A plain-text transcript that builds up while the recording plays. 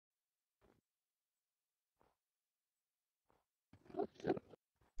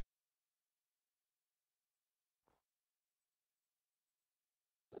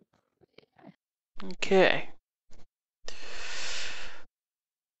Okay.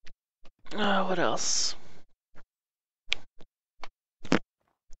 What else?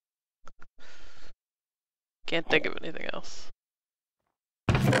 Can't think of anything else.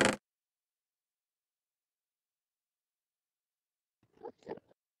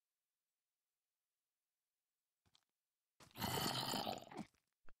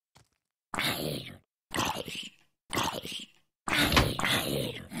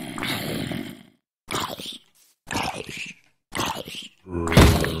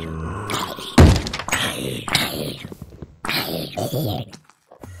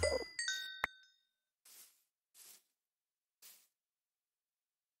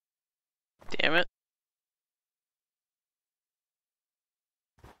 Damn it.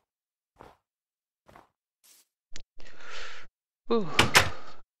 Ooh.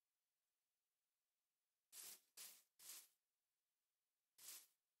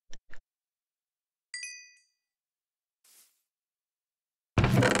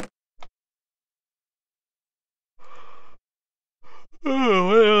 Oh,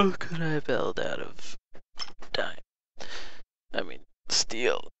 what else could I build out of time? I mean,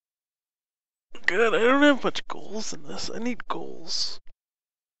 steel. Good, I don't have much goals in this. I need goals.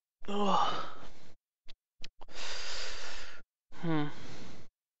 Oh.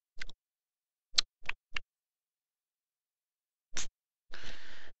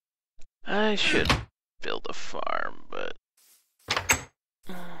 I should build a farm, but...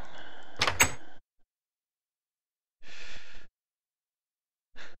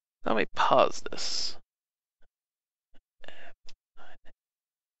 Let me pause this.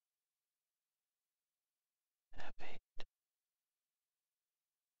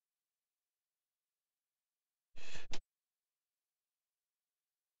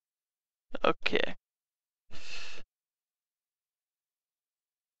 Okay.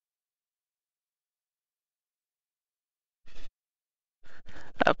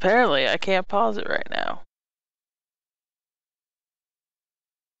 Apparently, I can't pause it right now.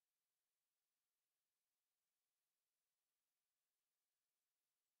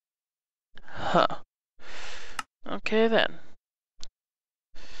 Huh. Okay then.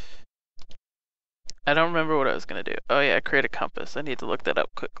 I don't remember what I was gonna do. Oh yeah, create a compass. I need to look that up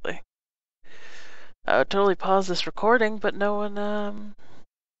quickly. I would totally pause this recording, but no one,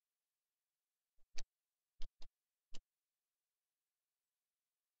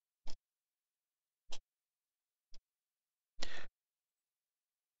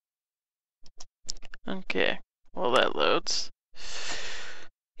 Okay. Well, that loads.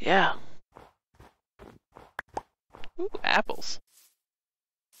 Yeah. Ooh, apples.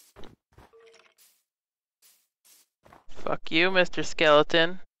 Fuck you, Mr.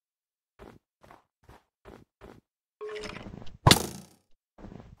 Skeleton.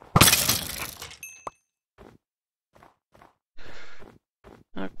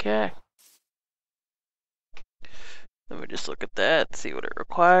 Okay. Let me just look at that, see what it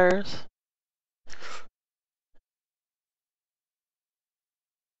requires.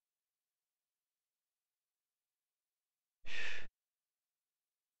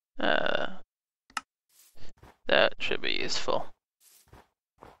 That should be useful.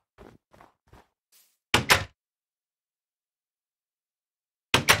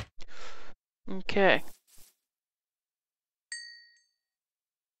 Okay.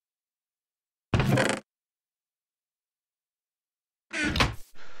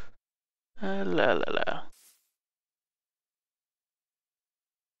 La la la.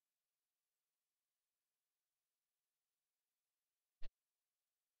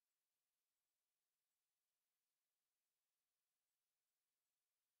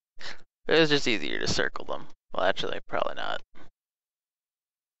 It was just easier to circle them. Well, actually, probably not.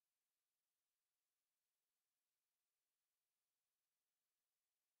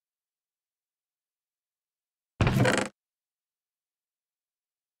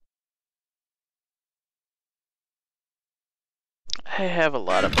 I have a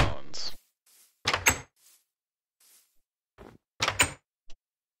lot of bones.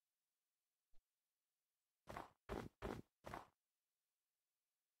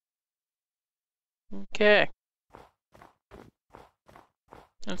 Okay.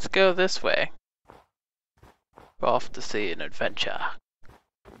 Let's go this way. We're off to see an adventure.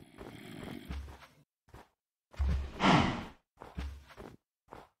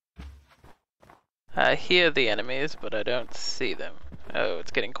 I hear the enemies, but I don't see them. Oh,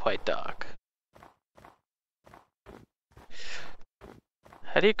 it's getting quite dark.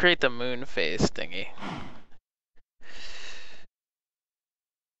 How do you create the moon phase thingy?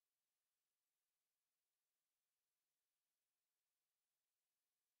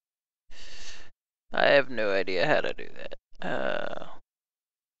 I have no idea how to do that.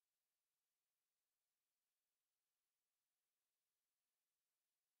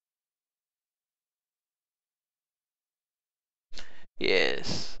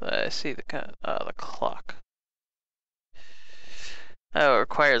 Yes, I see the clock. Oh, it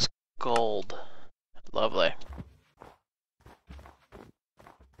requires gold. Lovely.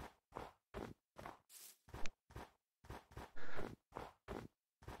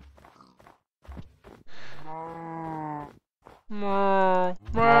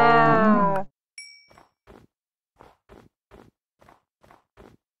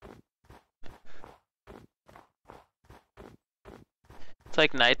 It's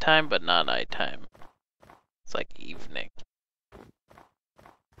like nighttime, but not nighttime. It's like evening.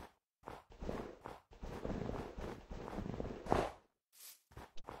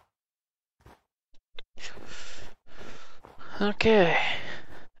 Okay.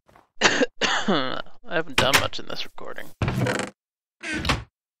 I haven't done much in this recording.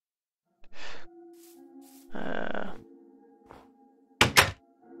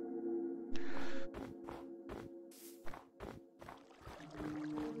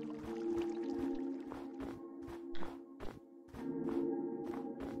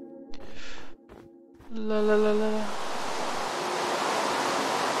 La la la la.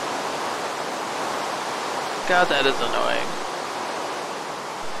 God, that is annoying.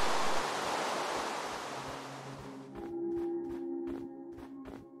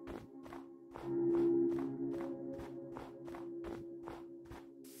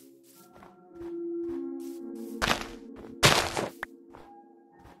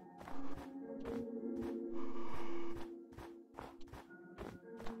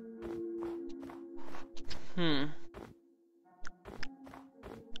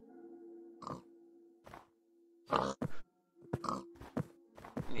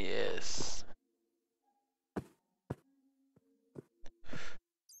 Yes.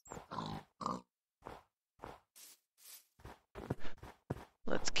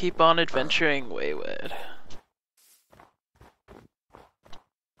 Let's keep on adventuring wayward.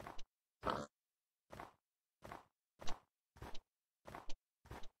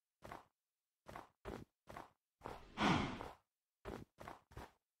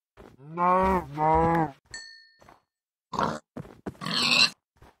 No.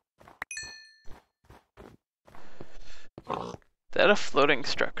 Is that a floating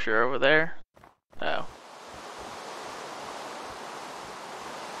structure over there? Oh.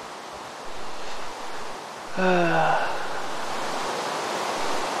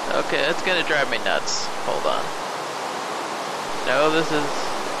 Okay, that's gonna drive me nuts. Hold on. No, this is...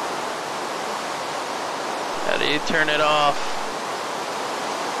 How do you turn it off?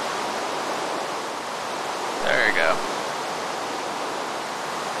 There you go.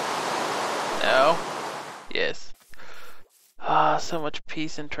 No? Yes. Ah, so much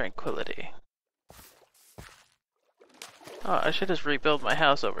peace and tranquility. Oh, I should just rebuild my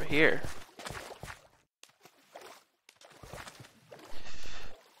house over here.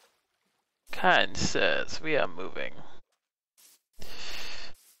 Kind sirs, we are moving.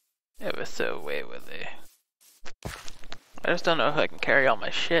 Ever so waywardly. I just don't know if I can carry all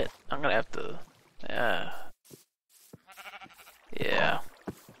my shit. I'm gonna have to... Yeah.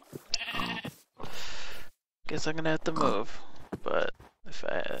 Guess I'm gonna have to move. But, if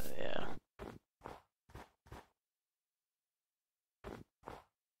I... yeah.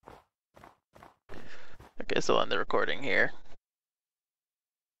 I guess I'll end the recording here.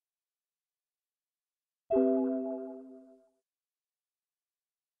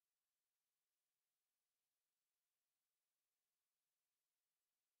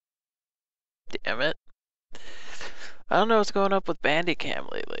 Damn it. I don't know what's going up with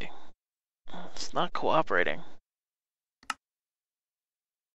Bandicam lately. It's not cooperating.